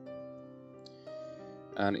search.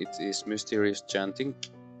 And it is mysterious chanting.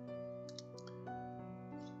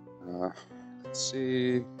 Let's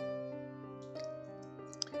see.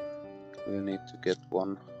 We need to get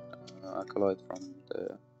one acolyte from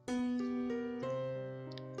the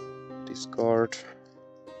discard.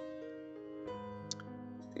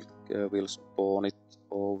 I think we'll spawn it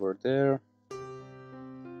over there.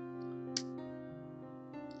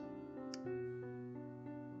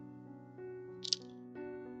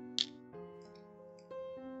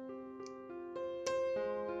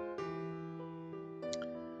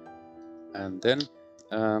 And then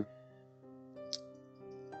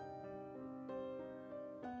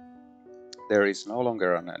there is no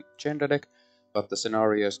longer an agenda deck, but the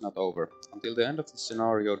scenario is not over. Until the end of the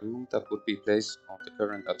scenario, Doom that would be placed on the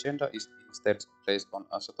current agenda is instead placed on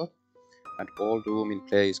Azathoth, and all Doom in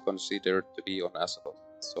play is considered to be on Azathoth.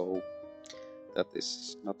 So that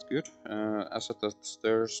is not good. Azathoth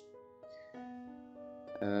stirs.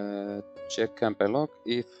 Check campaign log.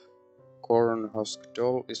 If Corn Husk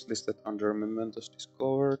Doll is listed under Mementos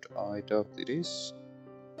Discovered, I doubt it is.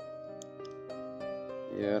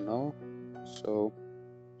 Yeah, no. So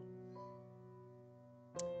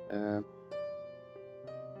the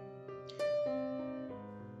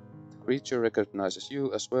creature recognizes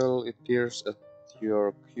you as well. It peers at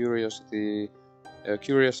your curiously,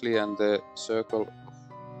 and the circle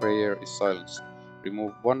of prayer is silenced.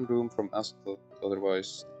 Remove 1 Doom from Azathoth,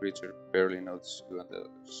 otherwise the creature barely notices you and the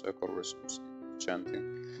circle resumes chanting.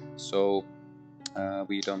 So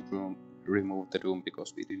we don't remove the Doom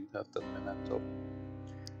because we didn't have that memento.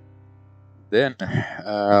 Then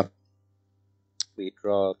we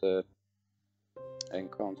draw the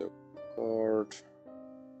encounter card.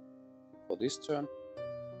 for this turn.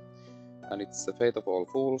 And it's the Fate of All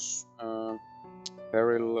Fools.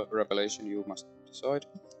 Peril Revelation, you must decide.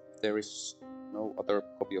 There is no other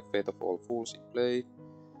copy of Fate of All Fools in play.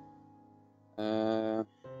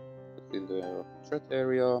 In the threat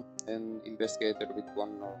area, and investigator with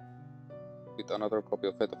one or with another copy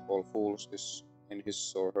of Fate of All Fools is in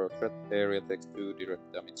his or her threat area takes 2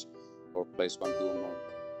 direct damage, or place 1 doom on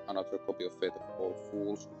another copy of Fate of All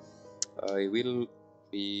Fools. I will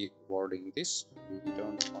be warding this. We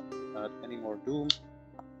don't want to add any more doom,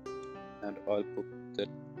 and I'll put the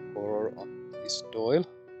horror on this Doyle.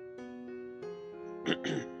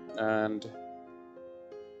 And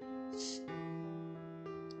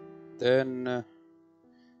then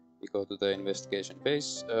we go to the investigation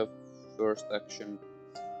phase. First action,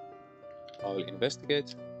 I'll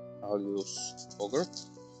investigate. I'll use Ogre.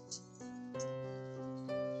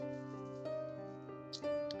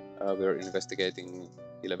 We're investigating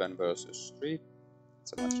 11 versus 3.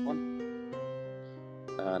 It's a -1.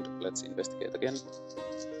 And let's investigate again.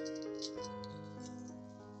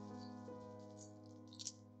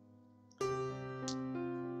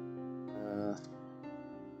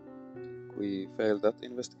 We failed that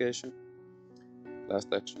investigation.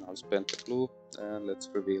 Last action, I'll spend the clue, and let's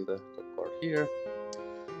reveal the top card here.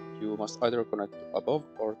 You must either connect to above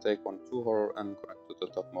or take 1/2 horror and connect to the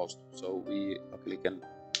topmost. So we luckily can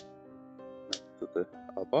connect to the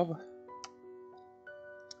above.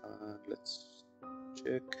 Let's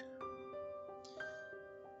check.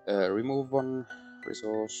 Remove 1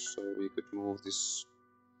 resource, so we could move this.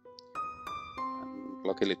 And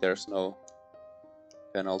luckily there's no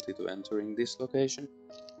penalty to entering this location.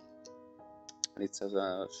 And it has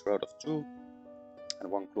a Shroud of 2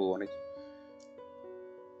 and 1 clue on it.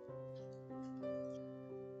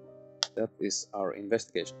 That is our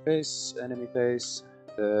investigation phase. Enemy phase,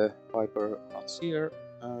 the Piper hunts here.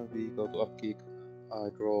 We go to upkeep. I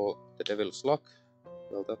draw the Devil's Luck.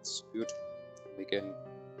 Well, that's good. We can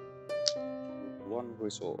 1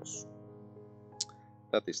 resource.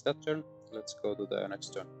 That is that turn. Let's go to the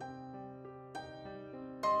next turn.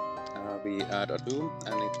 We add a doom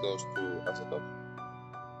and it goes to Azathoth.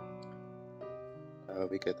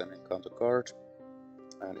 We get an encounter card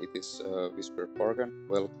and it is Whisper Bargain.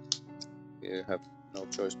 Well, we have no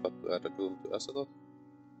choice but to add a doom to Azathoth.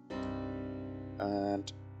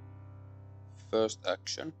 And first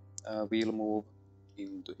action, we'll move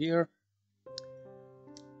into here.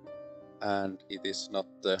 And it is not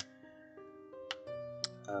the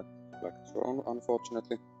Black Throne,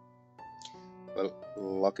 unfortunately. Well,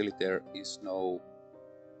 luckily there is no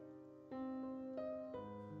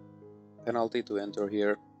penalty to enter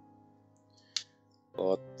here,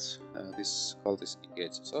 but this cultist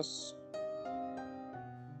engages us.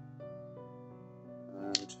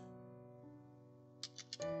 And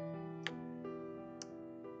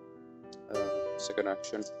second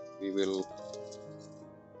action, we will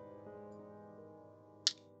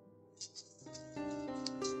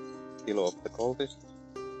kill off the cultist.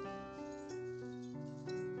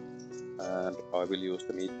 And I will use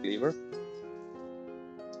the meat cleaver.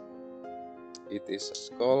 It is a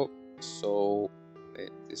skull, so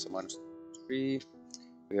it is a -3.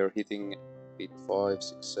 We are hitting hit 5,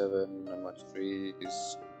 6, 7, and -3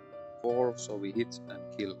 is 4, so we hit and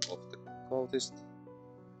kill off the cultist.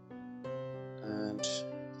 And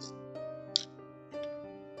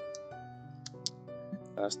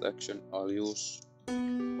last action, I'll use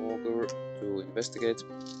Ogre to investigate.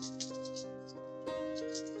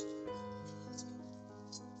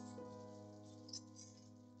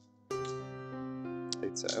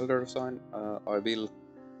 It's an Elder Sign. I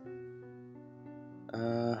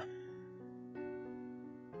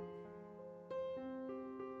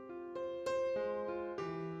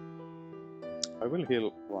will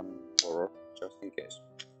heal 1 horror just in case.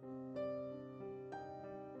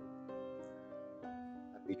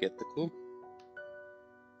 And we get the clue.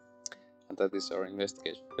 And that is our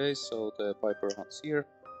investigation phase. So the Piper hunts here.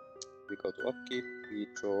 We go to upkeep. We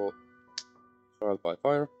draw Trial by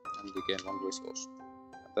Fire, and we gain 1 resource.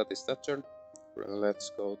 And that is that turn. Let's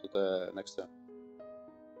go to the next turn.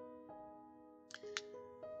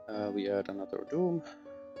 We add another doom.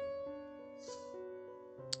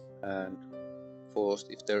 And forced,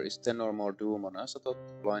 if there is 10 or more doom on Azathoth,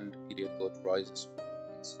 Blind Idiot God rises.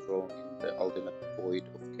 It's thrown in the ultimate void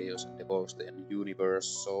of chaos and devours the universe.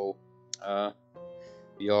 So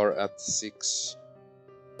we are at 6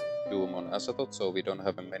 doom on Azathoth, so we don't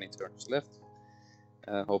have many turns left.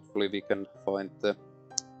 Hopefully we can find the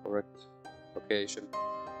correct location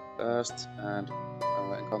fast. And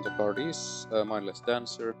encounter card is Mindless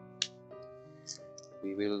Dancer.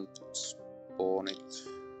 We will spawn it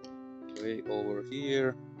way over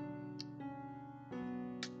here.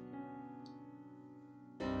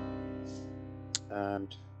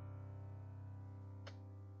 And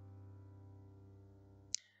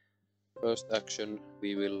first action,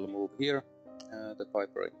 we will move here. The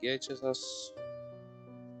Piper engages us.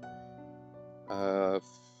 I'll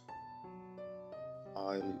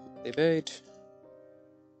evade.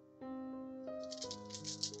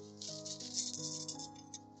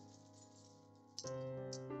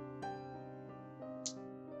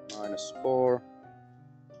 -4.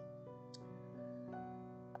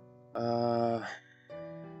 I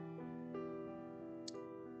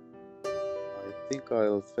think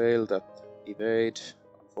I'll fail that evade,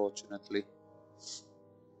 unfortunately.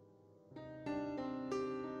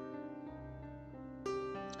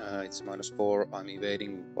 It's -4, I'm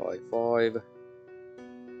evading by 5.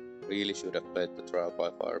 Really should have played the trial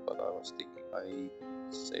by fire, but I was thinking I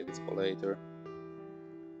save it for later.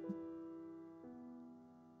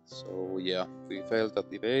 So yeah, we failed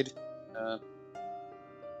that evade.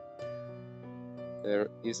 There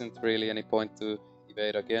isn't really any point to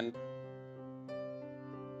evade again.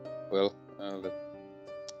 Well,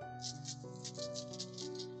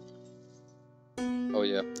 oh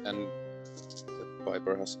yeah, and the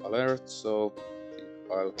Piper has alert, so I think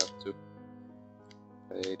I'll have to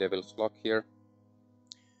play Devil's Luck here.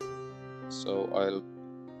 So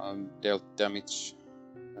I'm dealt damage.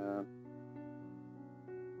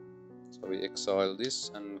 So we exile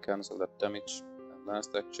this and cancel that damage. And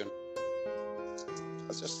last action,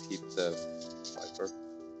 I'll just hit the Piper.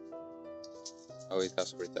 Oh, it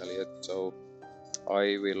has retaliate, so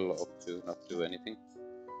I will opt to not do anything.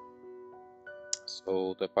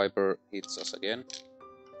 So the Piper hits us again.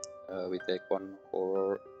 We take 1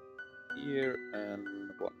 horror here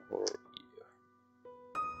and 1 horror here.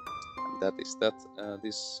 And that is that.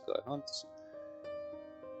 This guy hunts.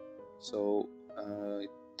 So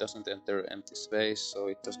it doesn't enter empty space, so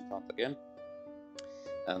it doesn't hunt again.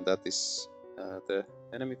 And that is the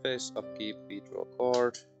enemy phase. Upkeep, we draw a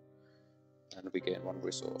card. And we gain 1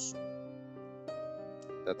 resource.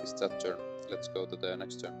 That is that turn. Let's go to the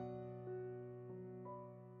next turn.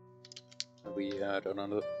 We add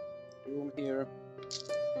another room here.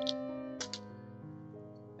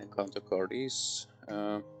 Encounter card is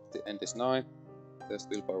the end is 9. Test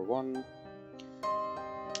willpower 1.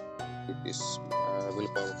 It is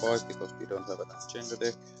willpower 5 because we don't have an agenda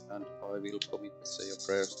deck, and I will commit Say Your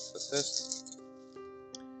Prayers to the test.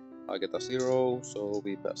 I get a 0, so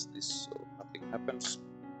we pass this, so nothing happens.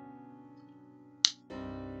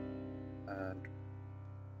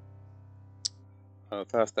 And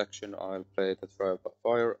fast action, I'll play the Trial by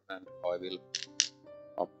Fire, and I will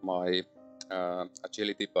up my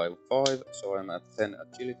agility by 5, so I'm at 10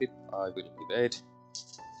 agility. I will evade.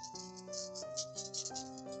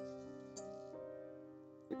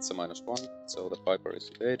 It's a -1, so the Piper is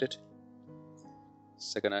evaded.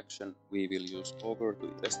 Second action, we will use Ogre to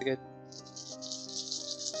investigate.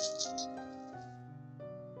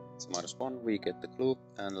 It's a -1, we get the clue,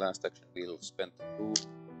 and last action we'll spend the clue.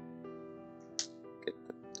 Get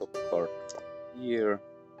the top card from here,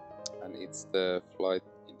 and it's the Flight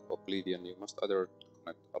into Oblivion. You must either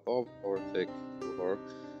connect above or take over.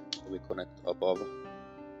 So we connect above,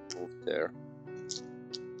 move there.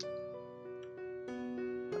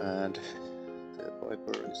 And the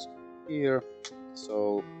Piper is here,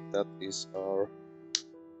 so that is our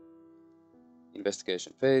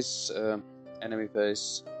investigation phase. Enemy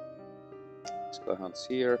phase, this guy hunts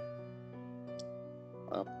here.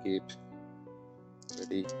 Upkeep,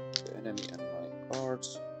 ready the enemy and my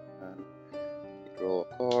cards, and we draw a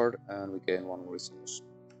card and we gain 1 resource.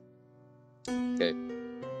 Okay,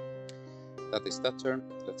 that is that turn.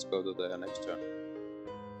 Let's go to the next turn.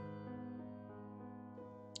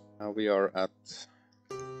 Now we are at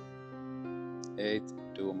 8,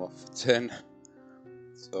 doom of 10,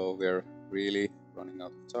 so we're really running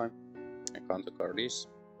out of time. Encounter card is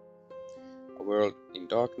A World in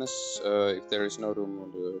Darkness. If there is no doom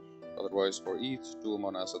on the otherwise for each doom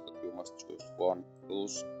on Azathoth, you must choose 1.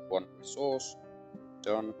 Lose 1 resource.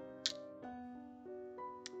 Done.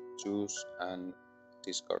 Choose and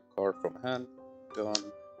discard card from hand.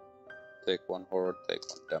 Done. Take 1 horror, take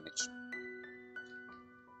 1 damage.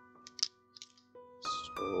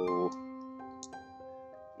 So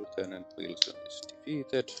Lieutenant Wilson is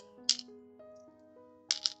defeated.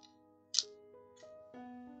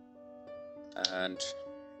 And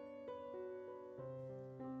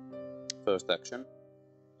first action,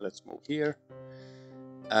 let's move here.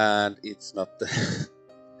 And it's not the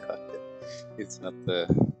it's not the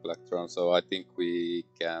black throne, so I think we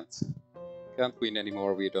can't win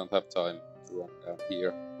anymore. We don't have time to run down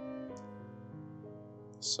here.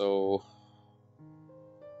 So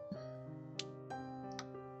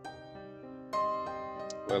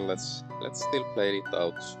well, let's still play it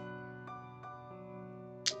out.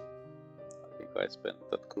 I think I spent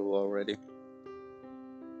that clue already.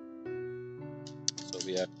 So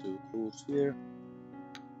we have 2 clues here.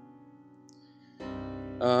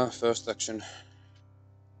 First action,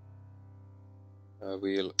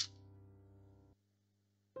 we'll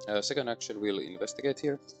second action, we'll investigate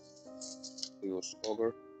here. Use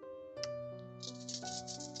ogre.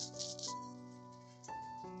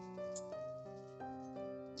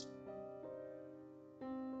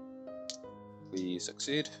 We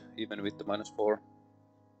succeed, even with the -4.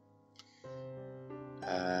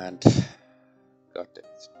 And god damn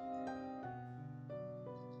it.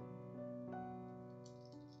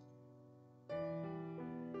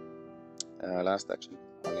 Last action,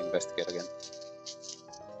 I'll investigate again.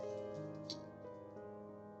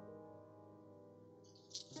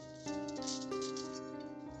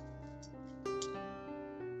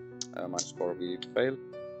 -4, we fail.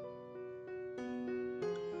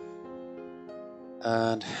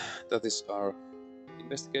 And that is our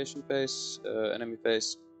investigation phase, enemy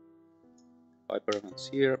phase. Viper hunts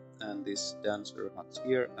here, and this dancer hunts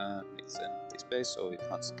here, and it's in this space, so it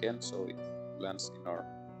hunts again, so it lands in our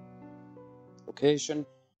location.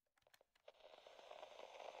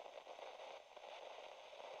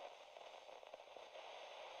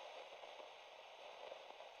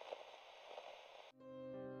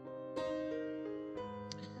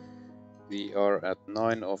 We are at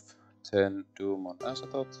 9 of 10 Doom on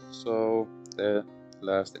Azathoth, so the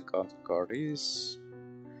last encounter card is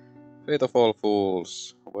Fate of All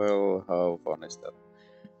Fools. Well, how fun is that?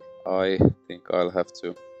 I think I'll have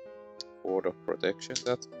to Ward of Protection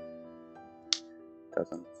that.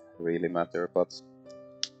 Doesn't really matter, but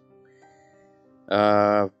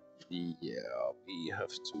yeah, we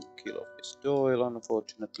have to kill off this Doyle,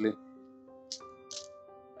 unfortunately.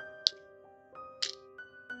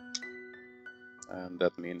 And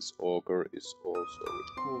that means Ogre is also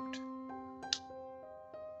removed.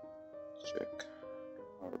 Check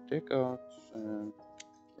our deck out, and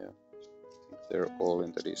yeah, I think they're all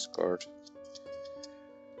in the discard.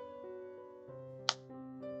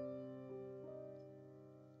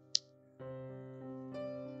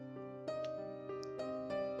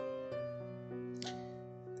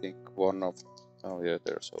 I think one of... oh yeah,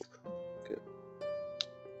 there's Hope. Okay.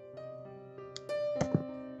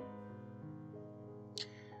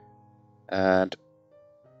 And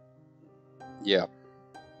yeah,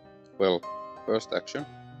 well, first action,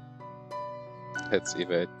 let's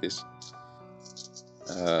evade this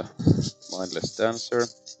mindless dancer.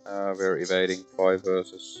 We're evading 5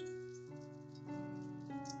 versus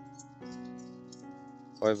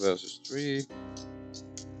 3.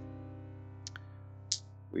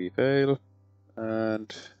 We fail,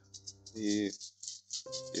 and we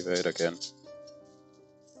evade again.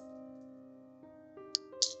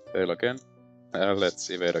 Fail again. Let's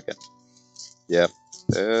evade again. Yeah,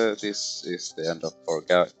 this is the end of our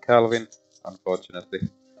Calvin, unfortunately.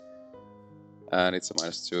 And it's a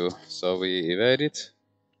 -2, so we evade it.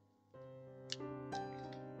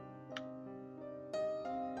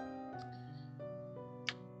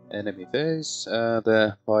 Enemy phase,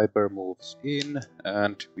 the Viper moves in,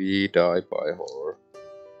 and we die by horror.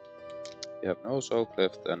 We have no soap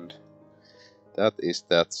left, and that is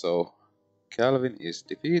that, so Calvin is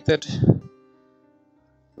defeated.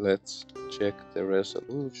 Let's check the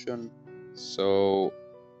resolution. So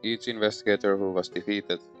each investigator who was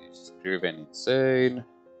defeated is driven insane.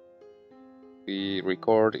 We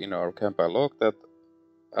record in our campaign log that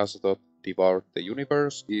Azathoth devoured the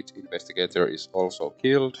universe. Each investigator is also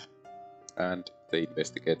killed, and the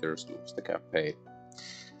investigators lose the campaign.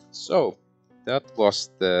 So that was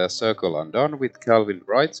the Circle Undone with Calvin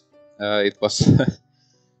Wright. It was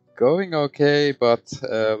going okay, but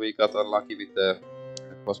we got unlucky with the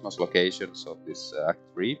Cosmos locations of this Act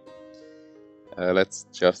 3. Let's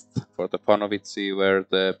just, for the fun of it, see where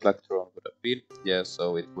the Black Throne would have been. Yeah,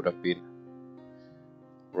 so it would have been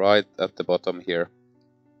right at the bottom here.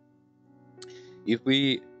 If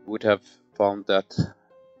we would have found that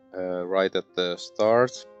right at the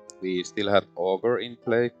start, we still had Ogre in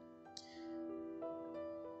play.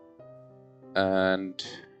 And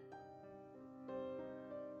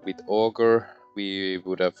with Ogre, we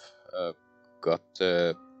would have got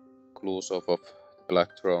the clues off of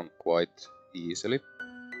Black Throne quite easily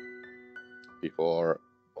before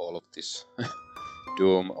all of this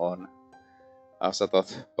doom on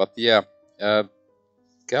Azathoth. But yeah,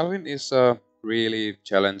 Calvin is a really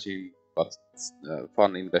challenging but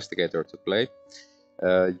fun investigator to play.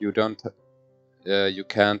 You don't you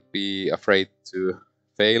can't be afraid to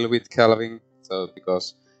fail with calving, so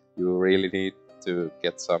because you really need to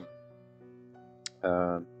get some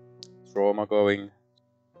trauma going.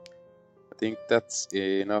 I think that's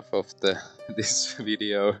enough of this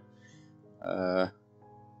video.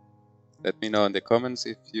 Let me know in the comments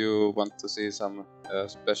if you want to see some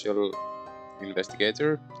special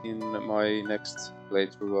investigator in my next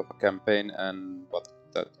playthrough of a campaign and what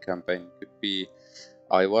that campaign could be.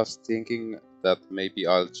 I was thinking that maybe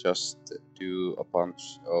I'll just do a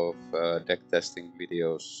bunch of deck testing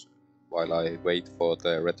videos while I wait for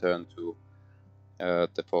the return to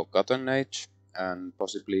the Forgotten Age, and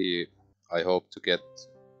possibly I hope to get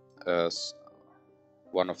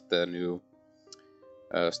one of the new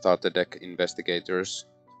starter deck investigators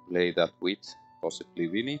to play that with, possibly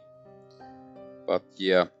Winnie. But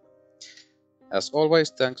yeah, as always,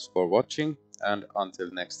 thanks for watching, and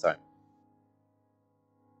until next time.